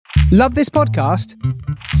Love this podcast?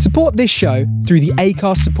 Support this show through the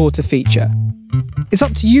Acast supporter feature. It's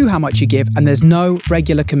up to you how much you give, and there's no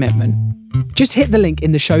regular commitment. Just hit the link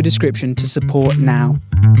in the show description to support now.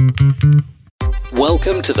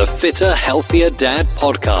 Welcome to the Fitter, Healthier Dad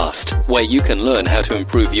podcast, where you can learn how to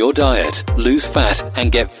improve your diet, lose fat, and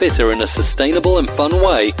get fitter in a sustainable and fun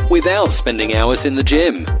way without spending hours in the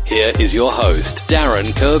gym. Here is your host,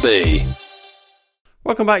 Darren Kirby.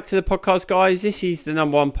 Welcome back to the podcast, guys. This is the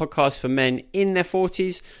number one podcast for men in their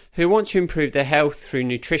 40s who want to improve their health through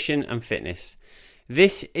nutrition and fitness.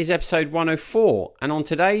 This is episode 104, and on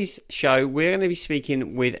today's show, we're going to be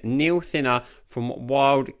speaking with Neil Thenier from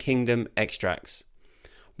Wild Kingdom Extracts.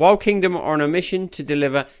 Wild Kingdom are on a mission to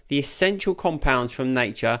deliver the essential compounds from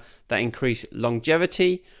nature that increase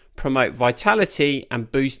longevity, promote vitality,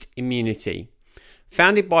 and boost immunity.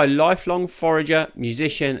 Founded by lifelong forager,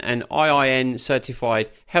 musician, and IIN certified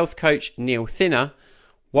health coach Neil Thenier,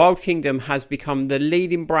 Wild Kingdom has become the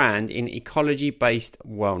leading brand in ecology-based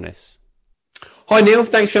wellness. Hi Neil,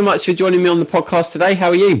 thanks very much for joining me on the podcast today.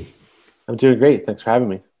 How are you? I'm doing great. Thanks for having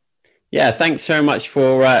me. Yeah, thanks so much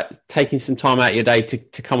for taking some time out of your day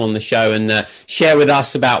to come on the show and share with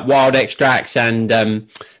us about wild extracts and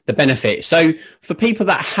the benefits. So for people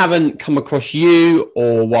that haven't come across you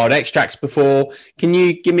or wild extracts before, can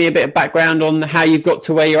you give me a bit of background on how you've got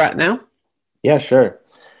to where you're at now? Yeah, sure.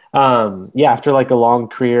 After like a long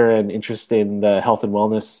career and interest in the health and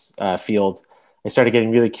wellness field, I started getting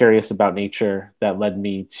really curious about nature. That led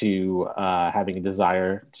me to having a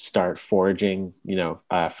desire to start foraging,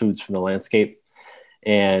 foods from the landscape.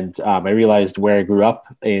 And I realized where I grew up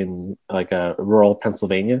in like a rural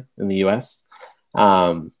Pennsylvania in the US,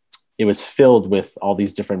 it was filled with all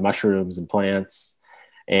these different mushrooms and plants.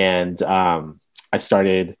 And I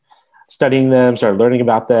started studying them, started learning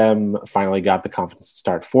about them, finally got the confidence to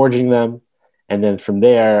start foraging them. And then from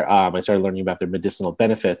there, I started learning about their medicinal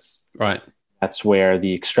benefits. Right. That's where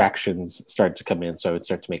the extractions started to come in. So I would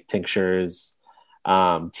start to make tinctures,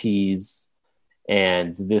 teas,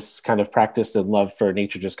 and this kind of practice and love for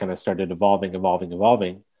nature just kind of started evolving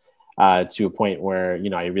to a point where,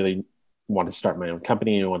 I really wanted to start my own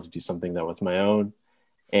company. I wanted to do something that was my own.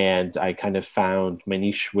 And I kind of found my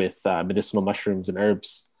niche with medicinal mushrooms and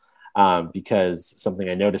herbs because something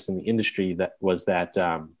I noticed in the industry that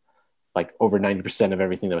like over 90% of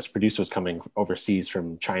everything that was produced was coming overseas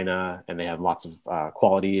from China, and they had lots of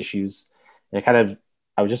quality issues. And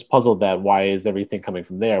I was just puzzled that why is everything coming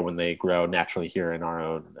from there when they grow naturally here in our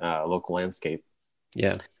own local landscape?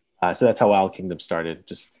 Yeah. So that's how Wild Kingdom started.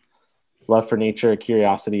 Just love for nature,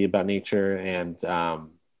 curiosity about nature, and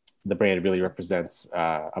the brand really represents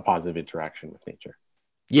a positive interaction with nature.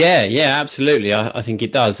 Yeah, absolutely. I think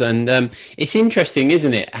it does. And it's interesting,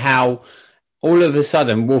 isn't it, how all of a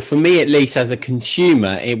sudden, well, for me, at least as a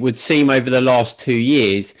consumer, it would seem over the last 2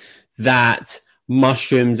 years that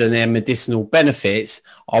mushrooms and their medicinal benefits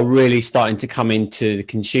are really starting to come into the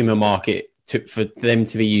consumer market for them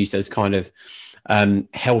to be used as kind of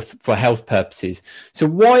health purposes. So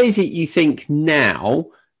why is it you think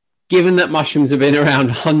now, given that mushrooms have been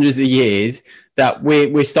around hundreds of years, that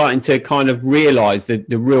we're starting to kind of realize the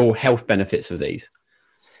real health benefits of these?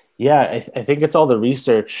 Yeah, I think it's all the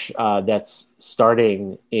research that's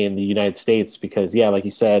starting in the United States because, like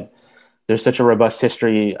you said, there's such a robust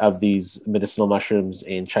history of these medicinal mushrooms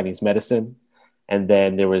in Chinese medicine. And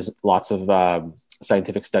then there was lots of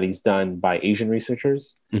scientific studies done by Asian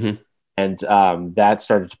researchers. Mm-hmm. And that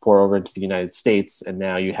started to pour over into the United States. And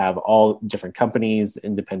now you have all different companies,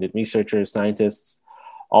 independent researchers, scientists,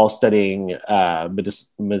 all studying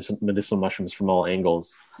medicinal mushrooms from all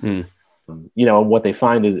angles. Mm. What they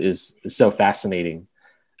find is so fascinating.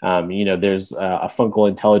 There's a fungal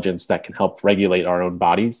intelligence that can help regulate our own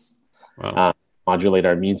bodies, wow. Modulate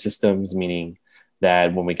our immune systems, meaning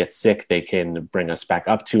that when we get sick, they can bring us back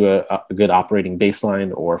up to a good operating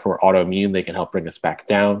baseline, or if we're autoimmune, they can help bring us back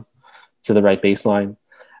down to the right baseline.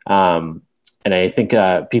 And I think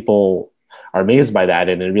people are amazed by that,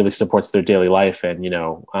 and it really supports their daily life. And,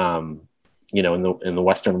 in the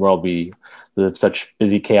Western world, we live such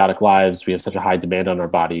busy, chaotic lives. We have such a high demand on our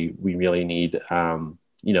body. We really need,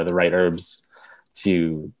 the right herbs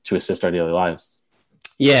to assist our daily lives.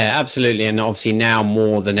 Yeah, absolutely. And obviously now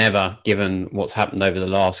more than ever, given what's happened over the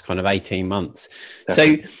last kind of 18 months.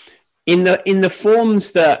 Definitely. So in the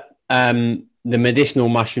forms that the medicinal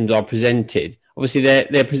mushrooms are presented, obviously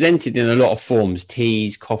they're presented in a lot of forms,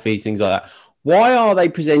 teas, coffees, things like that. Why are they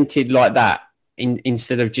presented like that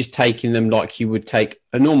instead of just taking them like you would take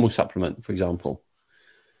a normal supplement, for example?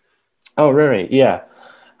 Oh, right. Yeah.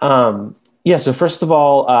 So first of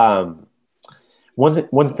all,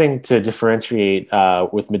 One thing to differentiate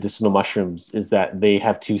with medicinal mushrooms is that they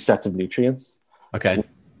have two sets of nutrients. Okay.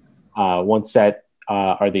 One set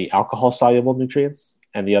are the alcohol soluble nutrients,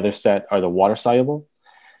 and the other set are the water soluble.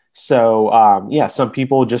 So some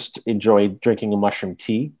people just enjoy drinking a mushroom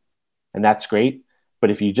tea, and that's great.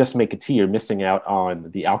 But if you just make a tea, you're missing out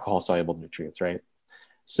on the alcohol soluble nutrients, right?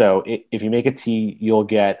 So if you make a tea, you'll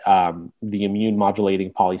get the immune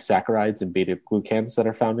modulating polysaccharides and beta glucans that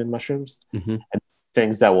are found in mushrooms, and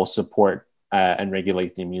things that will support and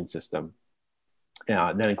regulate the immune system.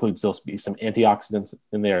 And that includes, there'll be some antioxidants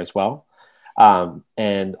in there as well.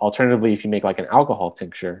 And alternatively, if you make like an alcohol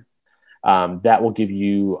tincture, that will give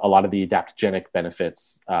you a lot of the adaptogenic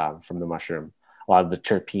benefits from the mushroom, a lot of the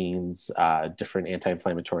terpenes, different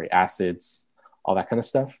anti-inflammatory acids, all that kind of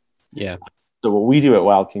stuff. Yeah. So what we do at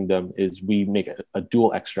Wild Kingdom is we make a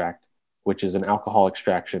dual extract, which is an alcohol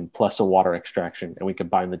extraction plus a water extraction, and we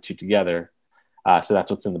combine the two together. So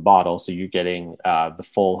that's what's in the bottle. So you're getting the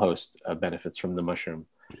full host of benefits from the mushroom.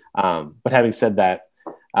 But having said that,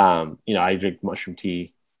 I drink mushroom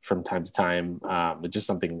tea from time to time. It's just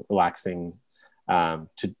something relaxing to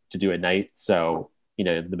do at night. So,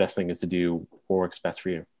 the best thing is to do what works best for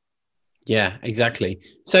you. Yeah, exactly.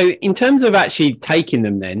 So in terms of actually taking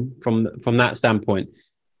them then from that standpoint,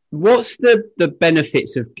 what's the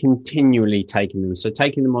benefits of continually taking them? So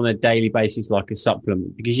taking them on a daily basis like a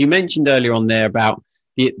supplement, because you mentioned earlier on there about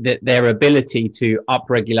their ability to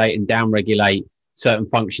upregulate and downregulate certain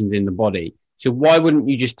functions in the body. So why wouldn't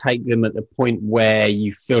you just take them at the point where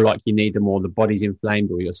you feel like you need them or the body's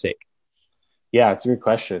inflamed or you're sick? Yeah, it's a good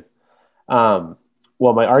question.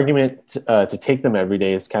 Well, my argument to take them every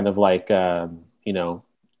day is kind of like, you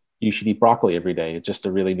should eat broccoli every day. It's just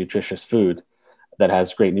a really nutritious food that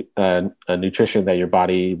has great nutrition that your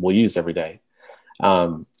body will use every day.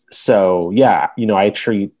 I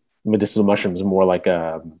treat medicinal mushrooms more like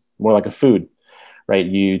a food, right?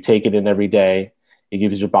 You take it in every day. It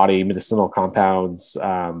gives your body medicinal compounds,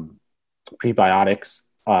 prebiotics,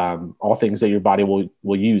 all things that your body will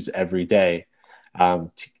use every day to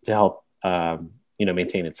help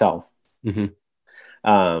maintain itself. It's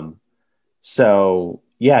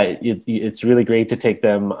really great to take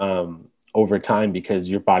them over time, because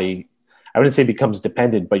your body, I wouldn't say becomes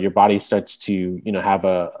dependent, but your body starts to have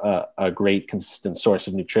a great consistent source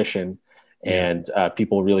of nutrition. And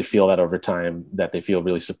people really feel that over time, that they feel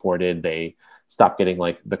really supported. They stop getting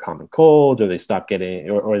like the common cold, or they stop getting,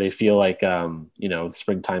 or they feel like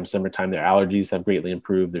springtime, summertime, their allergies have greatly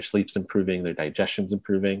improved, their sleep's improving, their digestion's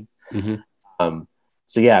improving. I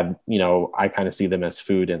kind of see them as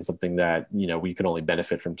food and something that, we can only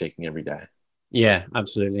benefit from taking every day. Yeah,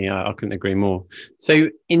 absolutely. I couldn't agree more. So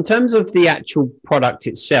in terms of the actual product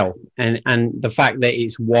itself and the fact that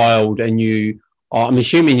it's wild and I'm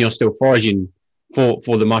assuming you're still foraging for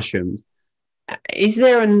the mushrooms, is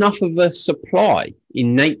there enough of a supply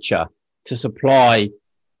in nature to supply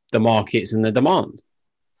the markets and the demand?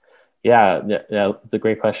 Yeah, the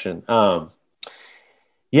great question.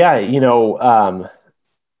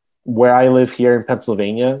 Where I live here in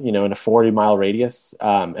Pennsylvania, in a 40-mile radius,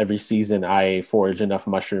 every season I forage enough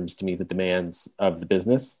mushrooms to meet the demands of the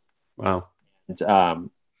business. Wow. And,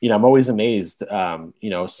 I'm always amazed.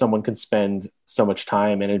 Someone can spend so much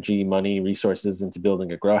time, energy, money, resources into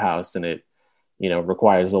building a grow house, and it,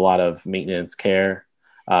 requires a lot of maintenance, care,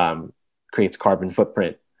 creates carbon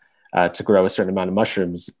footprint to grow a certain amount of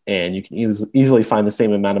mushrooms. And you can easily find the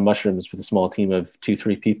same amount of mushrooms with a small team of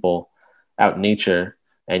 2-3 people out in nature.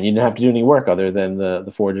 And you don't have to do any work other than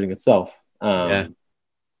the foraging itself. That's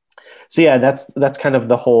kind of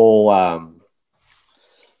the whole,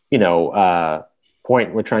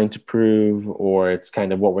 point we're trying to prove, or it's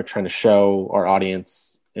kind of what we're trying to show our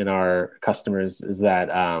audience and our customers, is that,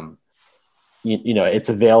 it's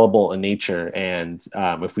available in nature. And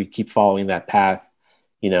if we keep following that path,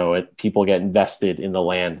 people get invested in the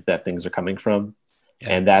land that things are coming from. Yeah.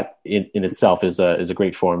 And that in itself is a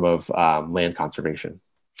great form of land conservation.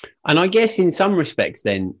 And I guess in some respects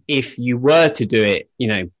then, if you were to do it,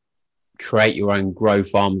 create your own grow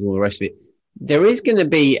farms, all the rest of it, there is going to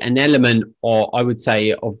be an element, or I would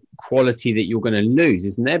say, of quality that you're going to lose,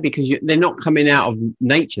 isn't there? Because they're not coming out of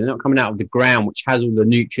nature. They're not coming out of the ground, which has all the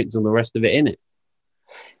nutrients and the rest of it in it.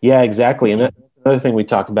 Yeah, exactly. And that's another thing we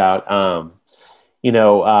talk about,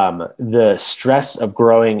 the stress of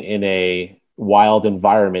growing in a wild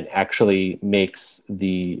environment actually makes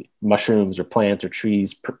the mushrooms or plants or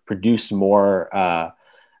trees produce more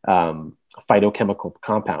phytochemical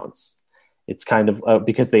compounds. It's kind of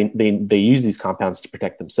because they use these compounds to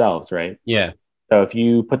protect themselves, right? Yeah. So if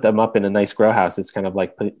you put them up in a nice grow house, it's kind of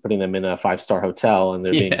like putting them in a 5-star hotel, and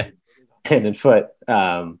they're being hand and foot,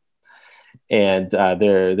 and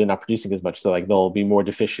they're not producing as much. So like they'll be more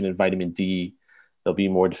deficient in vitamin D. They'll be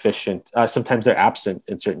more deficient. Sometimes they're absent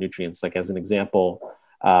in certain nutrients. Like as an example,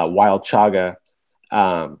 wild chaga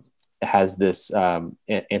has this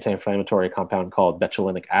anti-inflammatory compound called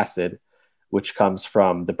betulinic acid, which comes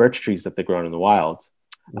from the birch trees that they grow in the wild.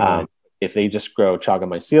 Right. If they just grow chaga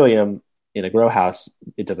mycelium in a grow house,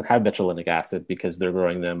 it doesn't have betulinic acid because they're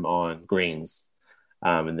growing them on grains,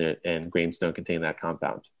 and grains don't contain that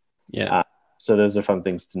compound. Yeah. So those are fun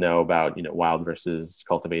things to know about, wild versus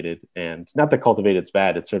cultivated. And not that cultivated's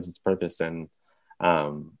bad; it serves its purpose and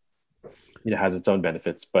has its own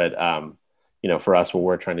benefits. But for us, what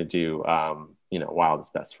we're trying to do, wild is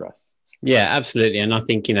best for us. Yeah, absolutely. And I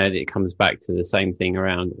think it comes back to the same thing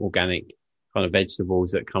around organic kind of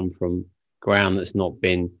vegetables that come from ground that's not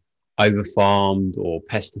been over farmed or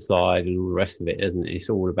pesticide and all the rest of it, isn't it? It's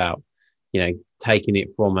all about taking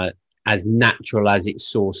it from as natural as its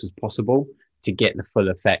source as possible to get the full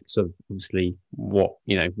effects of obviously what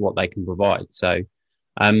they can provide. So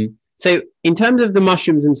in terms of the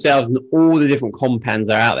mushrooms themselves and all the different compounds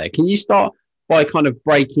that are out there, can you start by kind of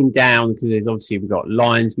breaking down, because there's obviously we've got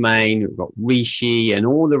lion's mane, we've got reishi and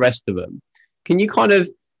all the rest of them. Can you kind of,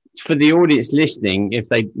 for the audience listening, if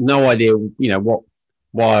they no idea what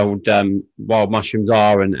wild mushrooms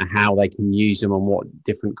are and how they can use them and what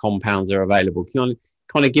different compounds are available, can you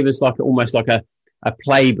kind of give us almost like a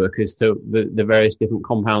playbook as to the various different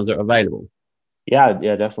compounds that are available? Yeah,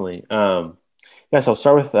 definitely. So I'll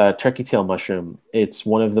start with turkey tail mushroom. It's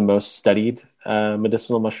one of the most studied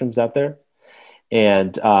medicinal mushrooms out there,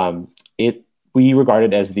 and we regard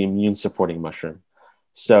it as the immune supporting mushroom.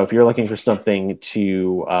 So if you're looking for something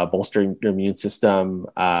to bolster your immune system,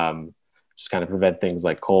 just kind of prevent things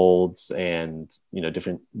like colds and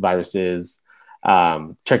different viruses,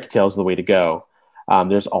 turkey tail is the way to go.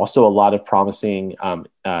 There's also a lot of promising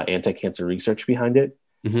anti-cancer research behind it.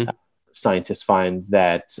 Mm-hmm. Scientists find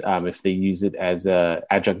that if they use it as a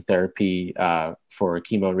adjunct therapy for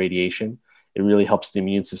chemo and radiation, it really helps the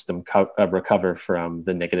immune system recover from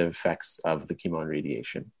the negative effects of the chemo and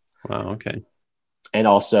radiation. Wow. Okay. And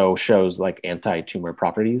also shows like anti-tumor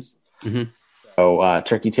properties. Mm-hmm. So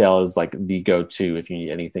turkey tail is like the go-to if you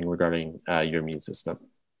need anything regarding your immune system.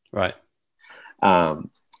 Right. And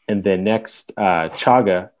then next,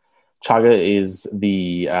 chaga. Chaga is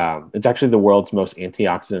it's actually the world's most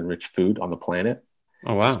antioxidant-rich food on the planet.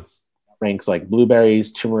 Oh, wow. So ranks like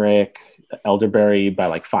blueberries, turmeric, elderberry by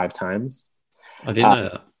like 5 times. I didn't know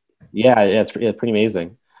that. Yeah, it's pretty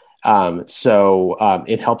amazing. So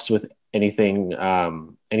it helps with anything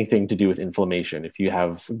to do with inflammation. If you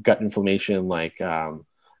have gut inflammation like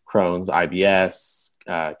Crohn's, IBS,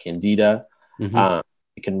 Candida, mm-hmm.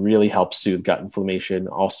 It can really help soothe gut inflammation.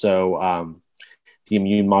 Also, the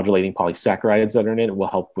immune modulating polysaccharides that are in it will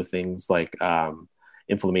help with things like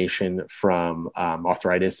inflammation from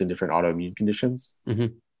arthritis and different autoimmune conditions. Mm-hmm.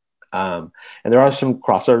 And there are some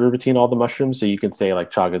crossover between all the mushrooms. So you can say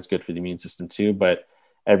like chaga is good for the immune system too, but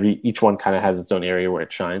each one kind of has its own area where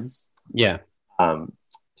it shines. Yeah. That's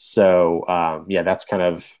kind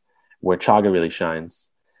of where chaga really shines.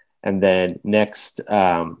 And then next,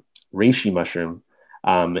 reishi mushroom.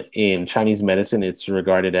 In Chinese medicine, it's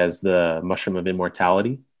regarded as the mushroom of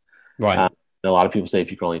immortality. Right. And a lot of people say if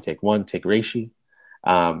you can only take one, take reishi.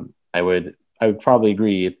 I would probably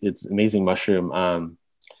agree. It's an amazing mushroom.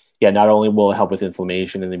 Not only will it help with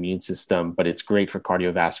inflammation in the immune system, but it's great for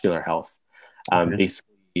cardiovascular health. Basically,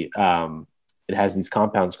 it has these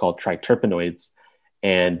compounds called triterpenoids,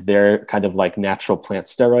 and they're kind of like natural plant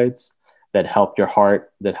steroids that help your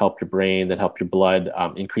heart, that help your brain, that help your blood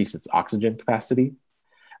increase its oxygen capacity.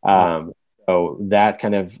 So that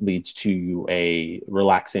kind of leads to a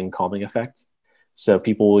relaxing, calming effect. So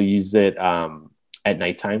people will use it at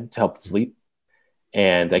nighttime to help sleep.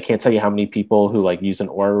 And I can't tell you how many people who like use an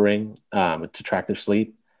Oura ring to track their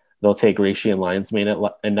sleep. They'll take reishi and lion's mane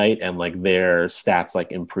at night, and like their stats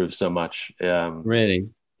like improve so much. Really,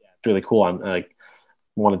 it's really cool. I'm like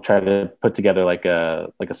want to try to put together like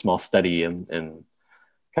a small study and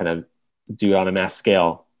kind of do it on a mass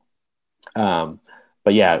scale.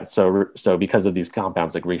 But yeah, so because of these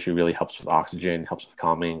compounds, like reishi really helps with oxygen, helps with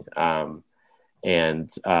calming, so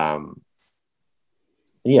that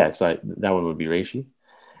one would be reishi.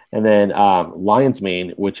 And then lion's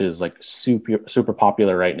mane, which is like super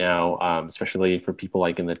popular right now, especially for people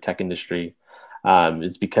like in the tech industry,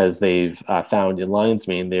 is because they've found in lion's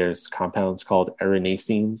mane there's compounds called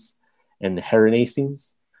erinacines and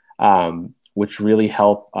herinacines, which really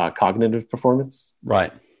help cognitive performance.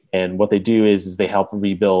 Right. And what they do is they help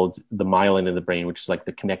rebuild the myelin in the brain, which is like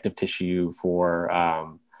the connective tissue for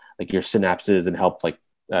like your synapses and help like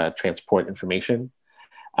transport information.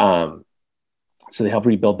 So they help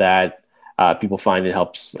rebuild that. People find it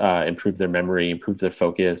helps improve their memory, improve their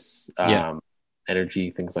focus,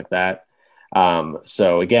 energy, things like that.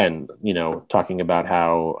 So again, talking about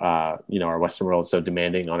how, our Western world is so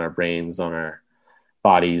demanding on our brains, on our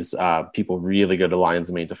bodies, people really go to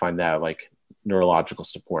lion's mane to find that like neurological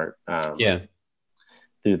support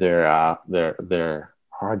through their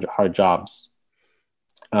hard jobs.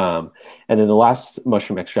 And then the last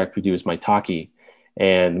mushroom extract we do is maitake.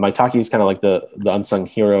 And maitake is kind of like the unsung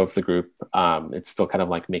hero of the group. It's still kind of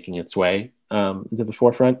like making its way into the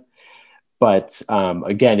forefront. But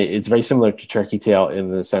again, it's very similar to turkey tail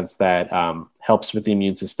in the sense that helps with the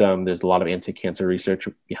immune system. There's a lot of anti-cancer research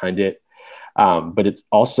behind it. But it's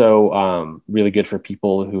also really good for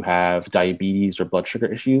people who have diabetes or blood sugar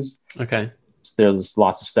issues. Okay. There's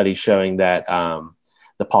lots of studies showing that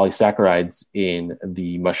the polysaccharides in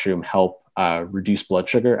the mushroom help reduce blood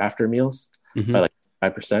sugar after meals by like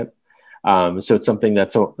 5%. So it's something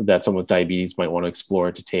that someone with diabetes might want to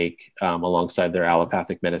explore to take alongside their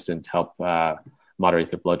allopathic medicine to help moderate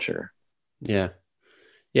their blood sugar. Yeah.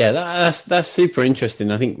 That's super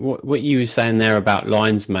interesting. I think what you were saying there about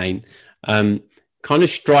lion's mane kind of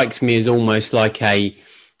strikes me as almost like a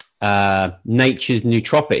nature's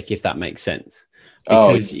nootropic, if that makes sense.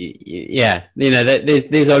 Because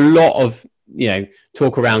there's a lot of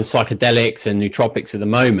talk around psychedelics and nootropics at the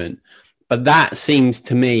moment. But that seems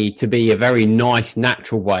to me to be a very nice,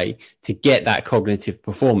 natural way to get that cognitive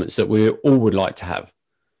performance that we all would like to have.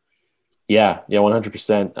 Yeah,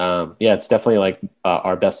 100%. It's definitely like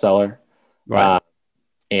our bestseller. Right.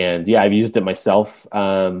 And I've used it myself.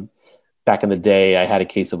 Back in the day, I had a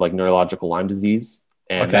case of like neurological Lyme disease.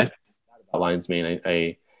 And that's about lion's mane.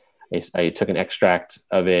 I took an extract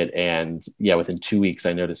of it, and within 2 weeks,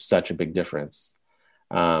 I noticed such a big difference.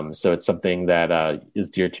 So it's something that is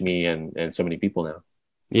dear to me and so many people now.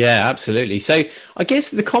 Yeah, absolutely. So I guess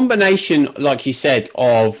the combination, like you said,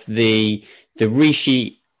 of the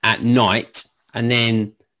reishi at night and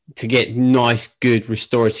then to get nice, good,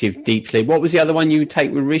 restorative deep sleep. What was the other one you would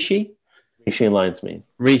take with reishi? Reishi and lion's mane.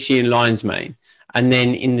 Reishi and lion's mane. And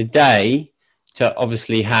then in the day to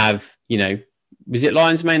obviously have, was it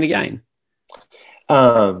lion's mane again?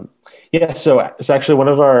 So actually one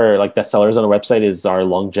of our like bestsellers on the website is our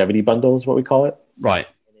longevity bundle is what we call it. Right.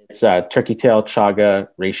 It's turkey tail, chaga,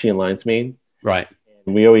 reishi, and lion's mane. Right.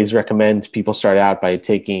 And we always recommend people start out by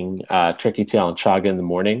taking turkey tail and chaga in the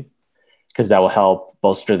morning because that will help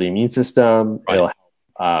bolster the immune system. Right. It'll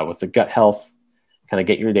help with the gut health, kind of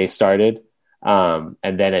get your day started. And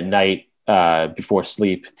then at night, before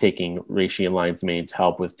sleep, taking reishi and lion's mane to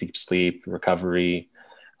help with deep sleep, recovery.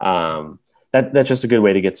 That's just a good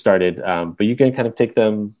way to get started. But you can kind of take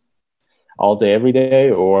them all day, every day,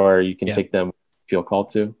 or you can take them if you feel called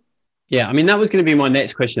to. Yeah, I mean, that was going to be my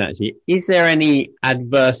next question, actually. Is there any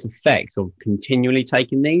adverse effects of continually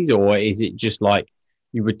taking these, or is it just like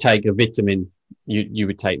you would take a vitamin, you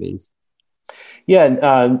would take these?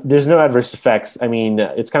 Yeah, there's no adverse effects. I mean,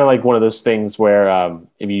 it's kind of like one of those things where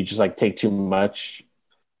if you just like take too much,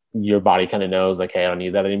 your body kind of knows like, hey, I don't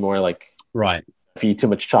need that anymore. Like, right. If you eat too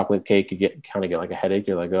much chocolate cake, you get like a headache.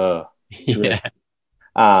 You're like, oh, yeah.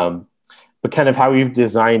 But kind of how we've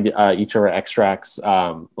designed each of our extracts,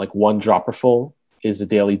 like one dropper full is a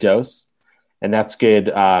daily dose, and that's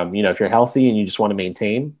good. If you're healthy and you just want to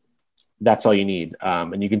maintain, that's all you need,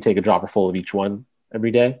 and you can take a dropper full of each one every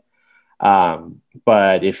day.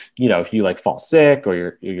 But if you like fall sick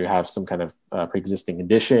or you have some kind of pre-existing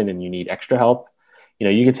condition and you need extra help,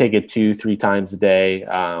 you can take it 2-3 times a day.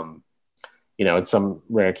 In some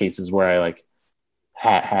rare cases where I like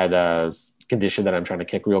had a condition that I'm trying to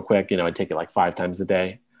kick real quick, I'd take it like 5 times a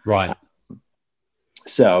day. Right.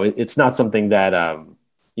 So it's not something that,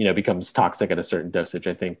 becomes toxic at a certain dosage.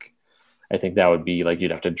 I think that would be like,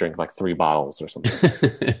 you'd have to drink like 3 bottles or something.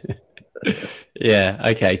 Yeah.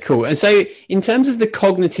 Okay, cool. And so in terms of the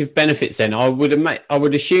cognitive benefits, then I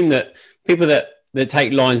would assume that people that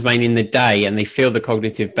take lion's mane in the day and they feel the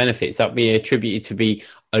cognitive benefits, that be attributed to be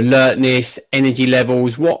alertness, energy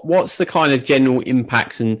levels. What's the kind of general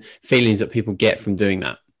impacts and feelings that people get from doing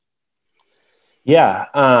that? Yeah.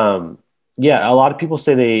 A lot of people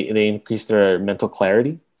say they increase their mental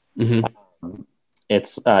clarity. Mm-hmm.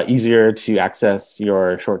 It's easier to access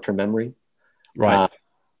your short-term memory. Right.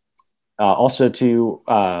 Also too,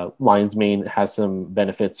 lion's mane has some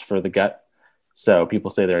benefits for the gut. So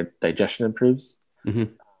people say their digestion improves.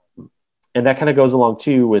 Mm-hmm. And that kind of goes along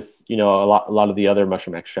too with, a lot of the other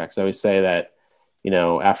mushroom extracts. I always say that,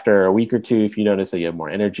 after a week or two, if you notice that you have more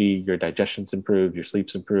energy, your digestion's improved, your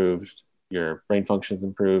sleep's improved, your brain function's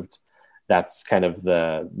improved. That's kind of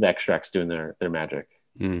the extracts doing their magic.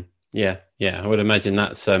 Yeah. I would imagine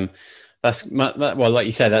that's well, like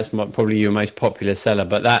you said, that's probably your most popular seller.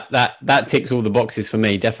 But that ticks all the boxes for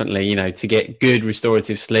me, definitely. You know, to get good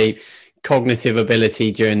restorative sleep, cognitive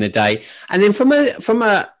ability during the day, and then from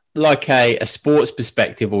a sports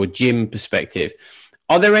perspective or gym perspective,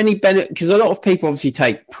 are there any benefit? Because a lot of people obviously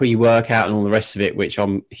take pre-workout and all the rest of it, which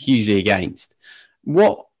I'm hugely against.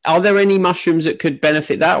 What are there any mushrooms that could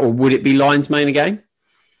benefit that, or would it be lion's mane again?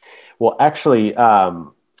 Well, actually,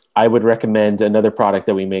 I would recommend another product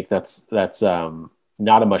that we make that's not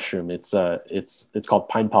a mushroom. It's called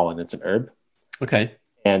pine pollen. It's an herb. Okay.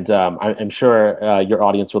 And I'm sure your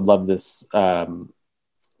audience would love this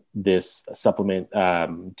this supplement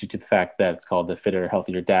due to the fact that it's called the Fitter,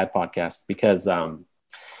 Healthier Dad podcast, because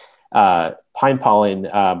pine pollen,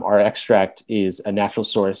 our extract, is a natural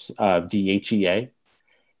source of DHEA,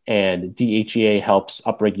 and DHEA helps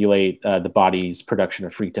upregulate the body's production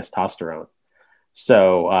of free testosterone.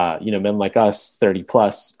 So, men like us, 30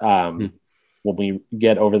 plus, when we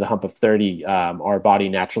get over the hump of 30, our body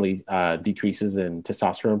naturally decreases in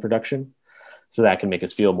testosterone production. So that can make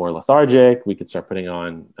us feel more lethargic. We could start putting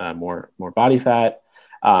on more body fat.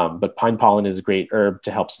 But pine pollen is a great herb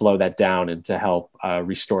to help slow that down and to help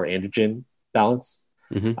restore androgen balance.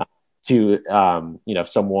 If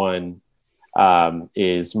someone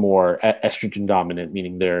is more estrogen dominant,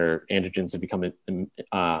 meaning their androgens have become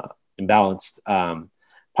imbalanced,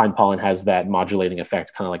 pine pollen has that modulating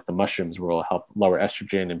effect, kind of like the mushrooms, where it'll help lower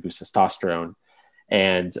estrogen and boost testosterone.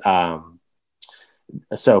 And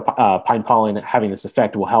so pine pollen having this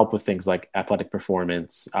effect will help with things like athletic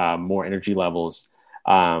performance, more energy levels.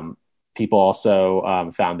 People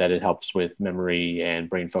also found that it helps with memory and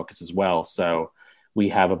brain focus as well. So we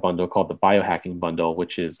have a bundle called the biohacking bundle,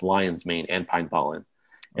 which is lion's mane and pine pollen.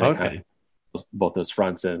 And okay. Kind of both those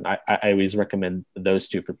fronts. And I always recommend those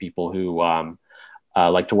two for people who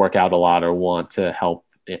like to work out a lot or want to help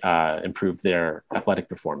improve their athletic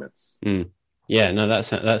performance. Yeah, no,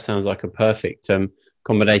 that sounds like a perfect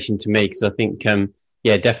combination to me, because I think,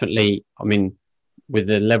 definitely. I mean, with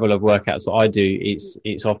the level of workouts that I do,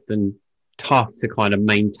 it's often tough to kind of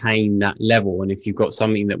maintain that level. And if you've got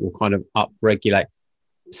something that will kind of upregulate,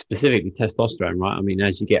 specifically testosterone, right? I mean,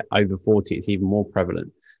 as you get over 40, it's even more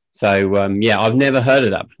prevalent. So, I've never heard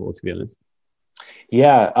of that before, to be honest.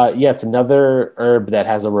 Yeah, it's another herb that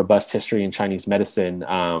has a robust history in Chinese medicine.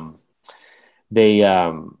 They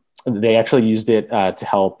actually used it to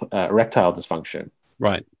help erectile dysfunction,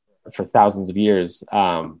 right, for thousands of years.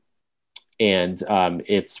 And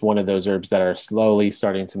it's one of those herbs that are slowly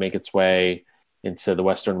starting to make its way into the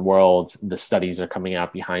Western world. The studies are coming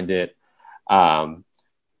out behind it.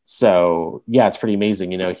 So yeah, it's pretty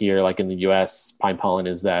amazing. Here, like in the US, pine pollen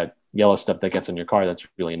is that yellow stuff that gets on your car that's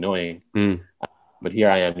really annoying. But here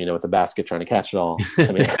I am, with a basket trying to catch it all.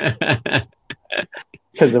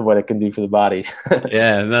 Because of what it can do for the body.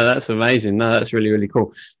 Yeah, no, that's amazing. No, that's really, really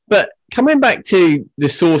cool. But coming back to the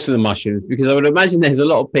source of the mushrooms, because I would imagine there's a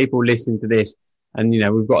lot of people listening to this, and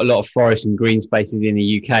we've got a lot of forest and green spaces in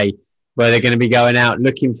the UK where they're going to be going out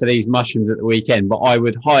looking for these mushrooms at the weekend. But I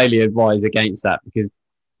would highly advise against that, because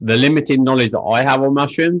the limited knowledge that I have on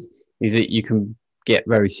mushrooms is that you can get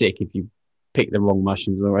very sick if you pick the wrong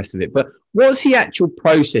mushrooms and the rest of it. But what's the actual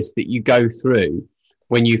process that you go through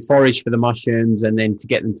when you forage for the mushrooms, and then to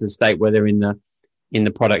get them to the state where they're in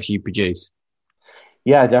the products you produce?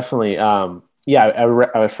 Yeah, definitely. I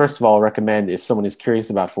would first of all recommend, if someone is curious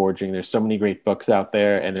about foraging, there's so many great books out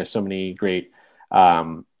there, and there's so many great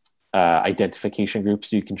identification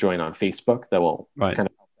groups you can join on Facebook that will kind of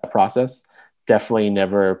help that process. Definitely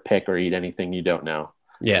never pick or eat anything you don't know.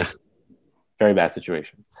 Yeah. Very bad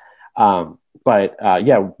situation. What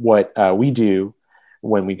we do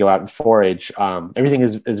when we go out and forage, everything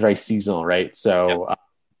is very seasonal, right? So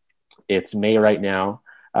it's May right now.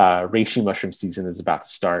 Reishi mushroom season is about to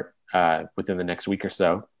start within the next week or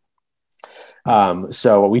so.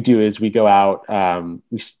 So what we do is we go out,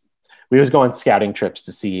 we always go on scouting trips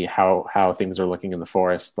to see how things are looking in the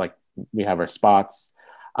forest. Like, we have our spots.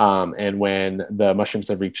 And when the mushrooms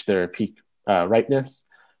have reached their peak ripeness,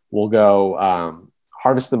 we'll go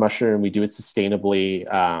harvest the mushroom. We do it sustainably.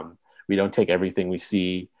 We don't take everything we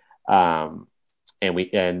see. And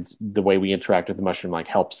the way we interact with the mushroom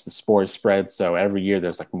helps the spores spread. So every year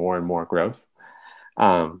there's more and more growth.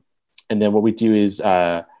 And then what we do is,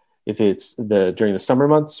 if it's during the summer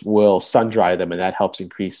months, we'll sun dry them, and that helps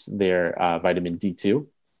increase their vitamin D2.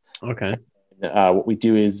 Okay. What we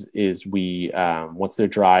do is we once they're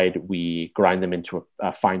dried, we grind them into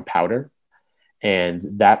a fine powder, and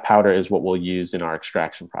that powder is what we'll use in our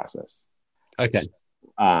extraction process. Okay.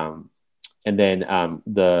 And then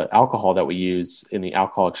the alcohol that we use in the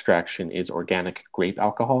alcohol extraction is organic grape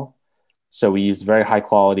alcohol. So we use very high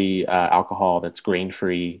quality alcohol that's grain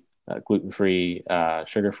free, gluten free,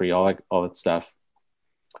 sugar free, all that stuff.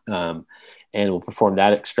 And we'll perform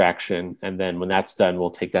that extraction. And then when that's done, we'll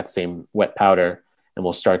take that same wet powder and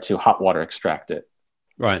we'll start to hot water extract it.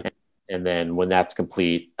 Right. And then when that's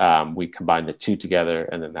complete, we combine the two together,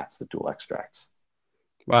 and then that's the dual extracts.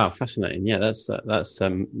 Wow, fascinating. Yeah, that's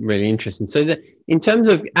really interesting. So in terms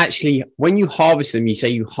of actually, when you harvest them, you say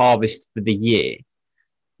you harvest for the year.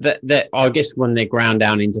 That I guess when they're ground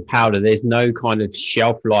down into powder, there's no kind of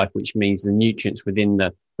shelf life, which means the nutrients within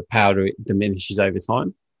the powder it diminishes over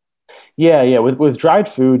time. Yeah. With dried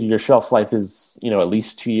food, your shelf life is at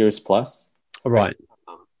least 2 years plus. Right.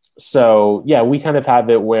 So yeah, we kind of have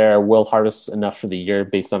it where we'll harvest enough for the year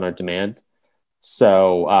based on our demand.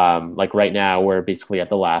 So like right now, we're basically at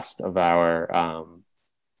the last of our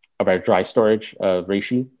dry storage of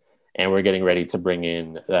reishi, and we're getting ready to bring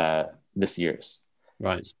in this year's.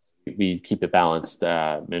 Right. So we keep it balanced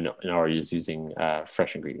in our use using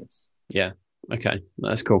fresh ingredients. Yeah. Okay.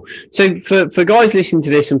 That's cool. So for guys listening to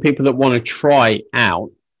this and people that want to try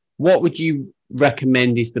out, what would you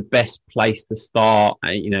recommend is the best place to start?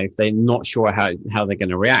 If they're not sure how they're going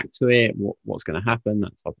to react to it, what's going to happen,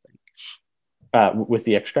 that type of thing. With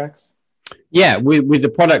the extracts? Yeah, with the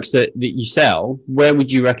products that you sell, where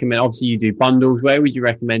would you recommend? Obviously, you do bundles. Where would you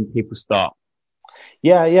recommend people start?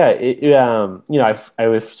 Yeah. I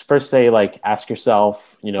would first say, like, ask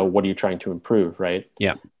yourself, what are you trying to improve, right?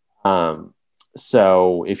 Yeah.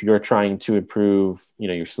 So if you're trying to improve,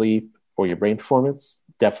 your sleep or your brain performance,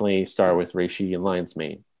 definitely start with reishi and lion's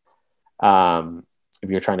mane. If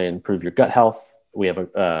you're trying to improve your gut health, we have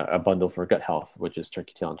a bundle for gut health, which is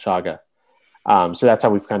turkey tail and chaga. So that's how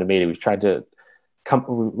we've kind of made it. We've tried to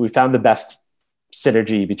we found the best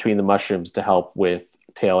synergy between the mushrooms to help with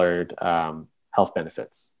tailored health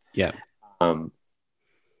benefits. Yeah.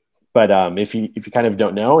 But if you kind of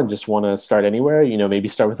don't know and just want to start anywhere, maybe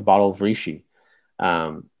start with a bottle of reishi.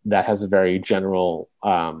 That has a very general,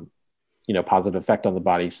 positive effect on the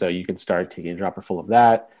body. So you can start taking a dropper full of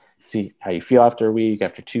that, see how you feel after a week,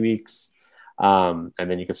 after 2 weeks. And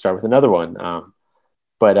then you can start with another one.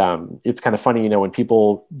 But it's kind of funny, when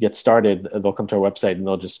people get started, they'll come to our website and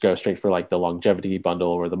they'll just go straight for like the longevity bundle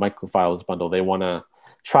or the microfiles bundle. They want to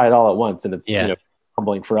try it all at once, and it's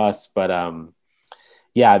humbling for us. But I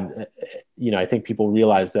think people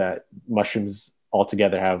realize that mushrooms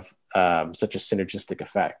altogether have such a synergistic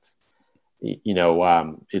effect.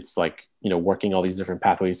 It's like working all these different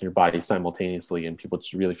pathways in your body simultaneously, and people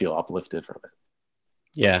just really feel uplifted from it.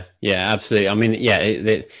 Yeah, absolutely. I mean,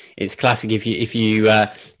 it's classic. If you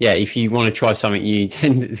want to try something, you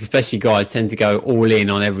tend, especially guys, tend to go all in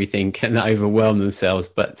on everything and overwhelm themselves.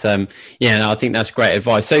 But I think that's great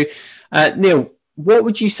advice. So, Neil, what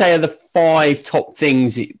would you say are the 5 top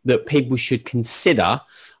things that people should consider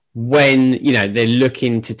when they're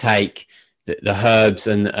looking to take the herbs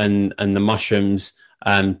and the mushrooms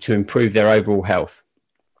to improve their overall health?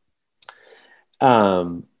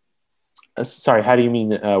 Sorry, how do you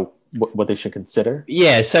mean what they should consider?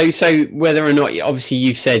 Yeah, so whether or not, obviously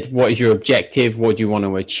you've said what is your objective, what do you want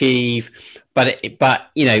to achieve, but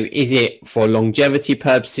is it for longevity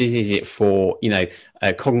purposes? Is it for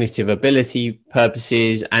cognitive ability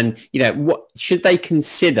purposes? And what should they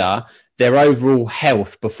consider their overall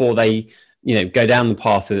health before they go down the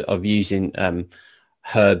path of using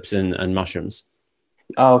herbs and mushrooms?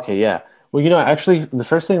 Oh, okay, yeah. Well, actually, the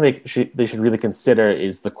first thing they should really consider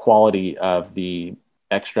is the quality of the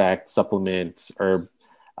extract, supplement, herb,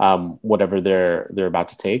 whatever they're about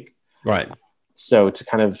to take. Right. So to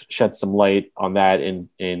kind of shed some light on that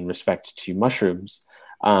in respect to mushrooms,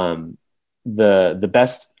 the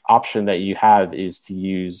best option that you have is to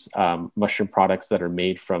use mushroom products that are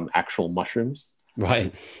made from actual mushrooms.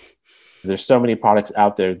 Right. There's so many products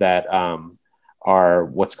out there that are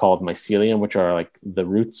what's called mycelium, which are like the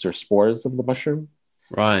roots or spores of the mushroom.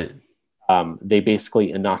 Right. They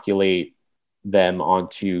basically inoculate them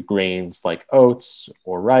onto grains like oats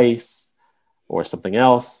or rice or something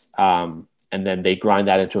else. And then they grind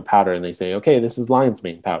that into a powder and they say, okay, this is lion's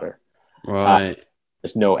mane powder. Right.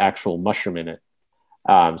 There's no actual mushroom in it.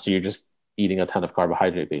 So you're just eating a ton of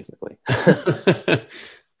carbohydrate, basically.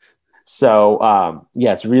 So,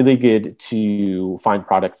 it's really good to find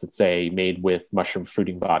products that say made with mushroom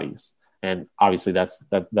fruiting bodies. And obviously that's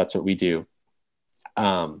what we do.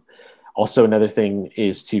 Also, another thing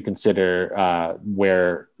is to consider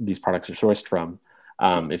where these products are sourced from.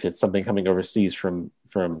 If it's something coming overseas from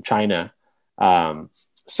China,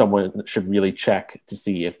 someone should really check to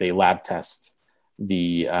see if they lab test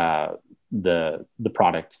the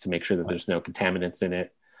product to make sure that there's no contaminants in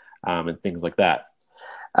it, and things like that.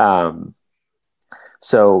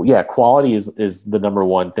 So yeah, quality is the number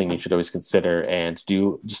one thing you should always consider, and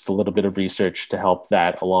do just a little bit of research to help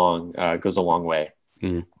that along goes a long way.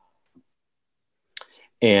 Mm.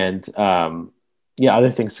 And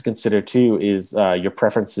other things to consider too is your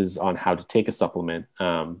preferences on how to take a supplement.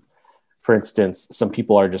 For instance, some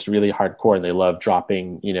people are just really hardcore and they love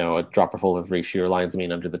dropping, a dropperful of reishi or lion's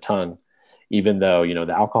mane under the tongue, even though,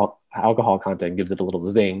 the alcohol content gives it a little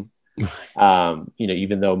zing.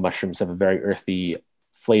 Even though mushrooms have a very earthy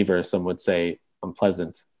flavor, some would say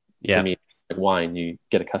unpleasant. Yeah. I mean, like wine, you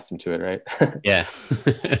get accustomed to it, right? Yeah.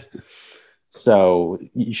 So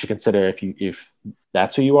you should consider if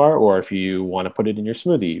that's who you are, or if you want to put it in your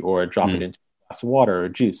smoothie or drop it into a glass of water or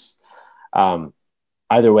juice.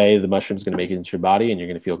 Either way, the mushroom's going to make it into your body and you're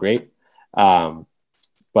going to feel great.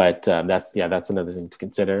 But that's another thing to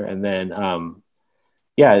consider. And then,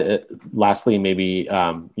 lastly, maybe,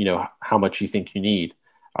 how much you think you need.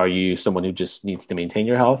 Are you someone who just needs to maintain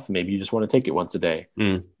your health? Maybe you just want to take it once a day.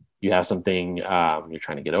 You have something you're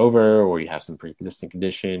trying to get over, or you have some pre-existing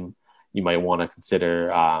condition. You might want to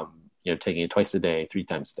consider, taking it twice a day, 3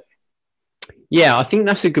 times a day. Yeah, I think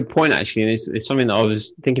that's a good point, actually. And it's something that I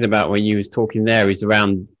was thinking about when you was talking there, is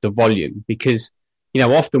around the volume. Because,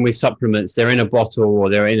 often with supplements, they're in a bottle or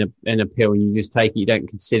they're in a pill and you just take it. You don't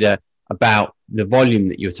consider about the volume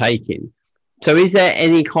that you're taking. So is there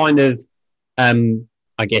any kind of,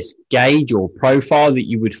 gauge or profile that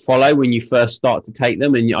you would follow when you first start to take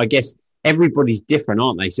them? And I guess everybody's different,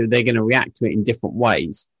 aren't they? So they're going to react to it in different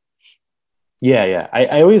ways. Yeah.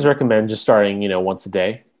 I always recommend just starting, once a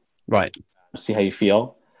day. Right. See how you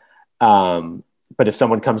feel. But if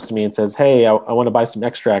someone comes to me and says, hey, I want to buy some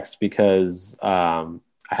extracts because I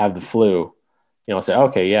have the flu, I'll say,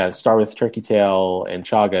 okay, yeah, start with turkey tail and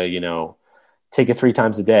chaga, take it 3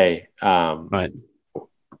 times a day. Right.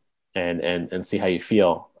 And see how you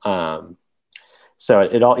feel. So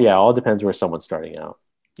it all depends where someone's starting out.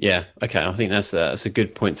 Yeah. Okay. I think that's a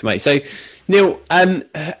good point to make. So, Neil,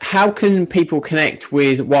 how can people connect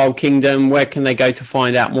with Wild Kingdom? Where can they go to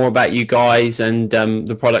find out more about you guys and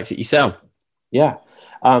the products that you sell? Yeah.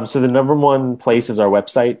 So the number one place is our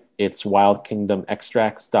website. It's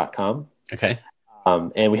wildkingdomextracts.com. Okay.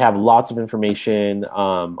 And we have lots of information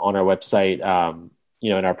on our website.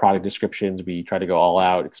 In our product descriptions, we try to go all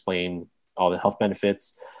out, explain all the health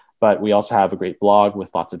benefits. But we also have a great blog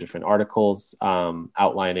with lots of different articles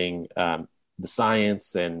outlining the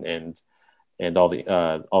science and all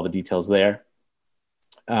the details there.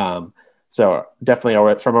 So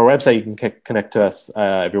definitely from our website, you can connect to us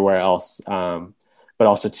everywhere else. But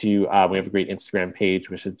also we have a great Instagram page,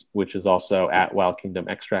 which is also at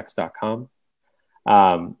wildkingdomextracts.com.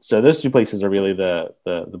 So those 2 places are really the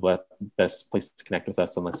best place to connect with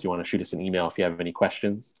us, unless you want to shoot us an email if you have any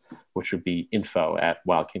questions, which would be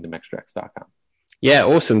info@wildkingdomextracts.com. Yeah,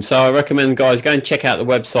 awesome. So I recommend, guys, go and check out the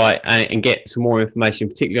website and get some more information,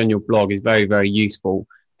 particularly on your blog. Is very, very useful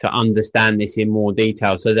to understand this in more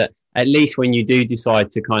detail, so that at least when you do decide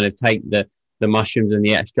to kind of take the mushrooms and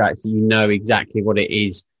the extracts, you know exactly what it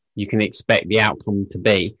is you can expect the outcome to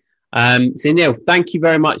be. So Neil, thank you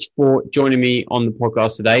very much for joining me on the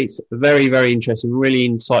podcast today. It's a very, very interesting, really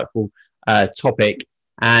insightful topic.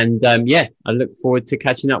 And I look forward to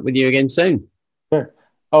catching up with you again soon. Sure.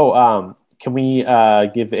 Can we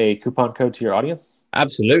give a coupon code to your audience?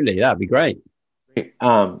 Absolutely. That'd be great. Great.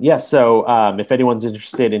 So if anyone's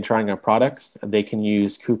interested in trying our products, they can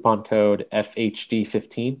use coupon code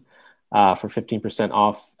FHD15 for 15%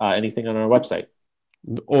 off anything on our website.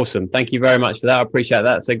 Awesome. Thank you very much for that. I appreciate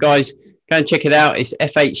that. So guys, go and check it out. It's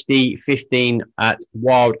FHD15 at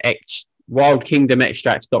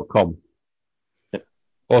wildkingdomextracts.com. Yep.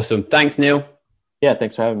 Awesome. Thanks, Neil. Yeah,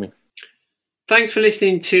 thanks for having me. Thanks for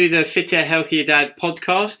listening to the Fitter, Healthier Dad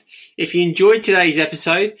podcast. If you enjoyed today's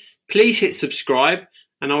episode, please hit subscribe,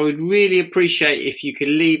 and I would really appreciate if you could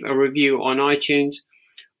leave a review on iTunes.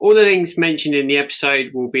 All the links mentioned in the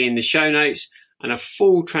episode will be in the show notes, and a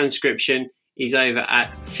full transcription is over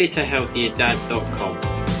at fitterhealthierdad.com.